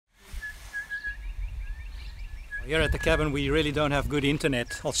Here at the cabin we really don't have good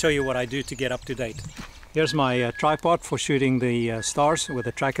internet. I'll show you what I do to get up to date. Here's my tripod for shooting the stars with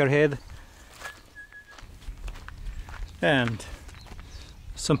a tracker head. And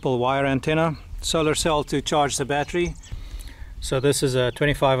simple wire antenna. Solar cell to charge the battery. So this is a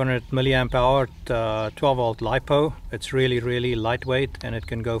 2500 milliamp hour 12 volt LiPo. It's really lightweight and it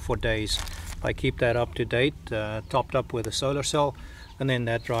can go for days. I keep that up to date, topped up with a solar cell, and then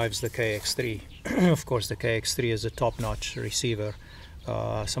that drives the KX3. Of course the KX3 is a top-notch receiver,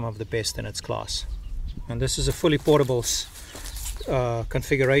 some of the best in its class. And this is a fully portable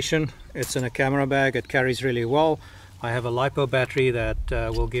configuration. It's in a camera bag, it carries really well. I have a LiPo battery that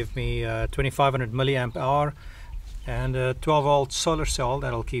will give me 2500 milliamp hour and a 12 volt solar cell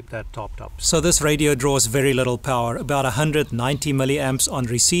that'll keep that topped up. So this radio draws very little power, about 190 milliamps on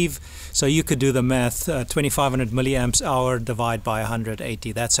receive. So you could do the math, 2500 milliamps hour divide by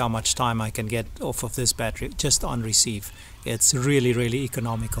 180. That's how much time I can get off of this battery just on receive. It's really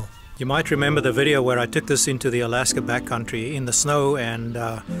economical. You might remember the video where I took this into the Alaska backcountry in the snow and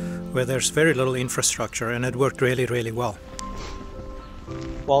where there's very little infrastructure, and it worked really well.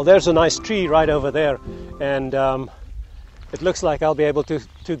 Well, there's a nice tree right over there, and it looks like I'll be able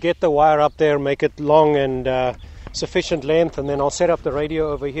to get the wire up there, make it long and sufficient length, and then I'll set up the radio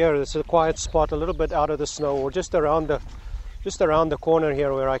over here. This is a quiet spot a little bit out of the snow, or just around the corner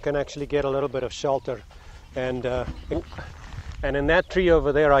here where I can actually get a little bit of shelter. And in that tree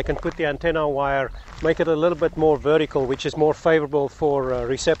over there I can put the antenna wire, make it a little bit more vertical, which is more favorable for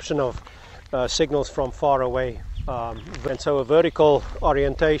reception of signals from far away. And so a vertical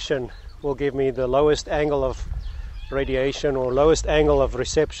orientation will give me the lowest angle of radiation or lowest angle of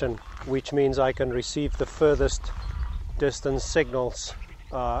reception, which means I can receive the furthest distance signals.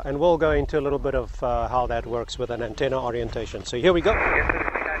 And we'll go into a little bit of how that works with an antenna orientation. So here we go.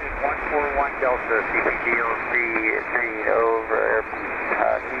 141 Delta, CPDLC 3 over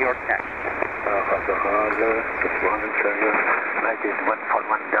New York next. Respondent center,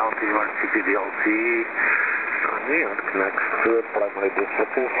 141 Delta, you want CPDLC. New York next to primary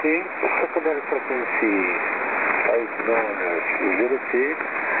frequency, secondary frequency, 5 known rigidity,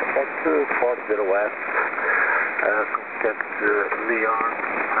 at 40 west, contact New York,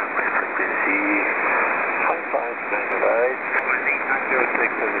 primary frequency, 55 right.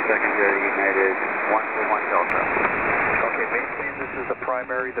 906 as a secondary United, 141 Delta. Okay, maintain this is the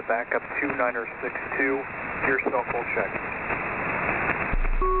primary, the backup 2962, gear cell full check.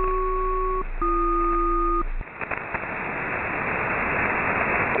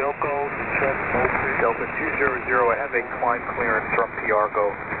 Delta 200, I have a climb clearance from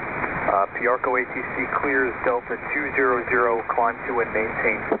Piarco. Piarco ATC clears Delta 200, climb to and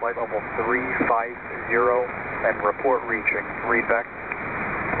maintain flight level 350 and report reaching. Read back.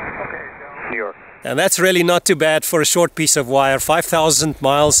 Okay, New York. And that's really not too bad for a short piece of wire. 5,000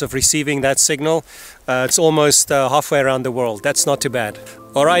 miles of receiving that signal. It's almost halfway around the world. That's not too bad.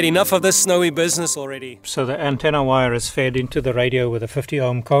 Alright, enough of this snowy business already. So the antenna wire is fed into the radio with a 50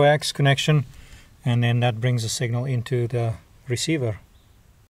 ohm coax connection, and then that brings the signal into the receiver.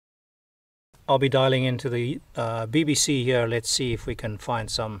 I'll be dialing into the BBC here. Let's see if we can find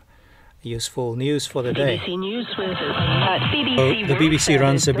some useful news for the day. BBC News with BBC. The BBC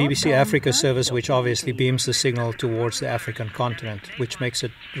runs the BBC Africa service, which obviously beams the signal towards the African continent, which makes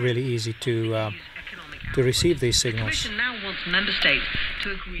it really easy to receive these signals.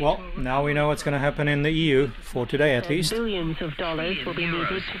 Well, now we know what's going to happen in the EU, for today at least. Billions of dollars will be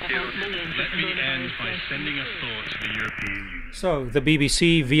needed to help millions of Let me end by sending a thought to the European Union. So the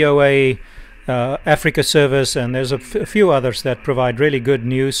BBC, VOA, Africa service, and there's a few others that provide really good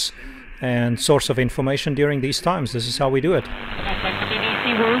news and source of information during these times. This is how we do it.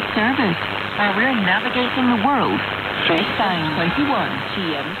 BBC World Service, where we're navigating the world. First time 21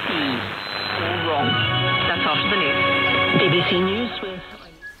 GMT. All wrong. That's after the news. BBC News with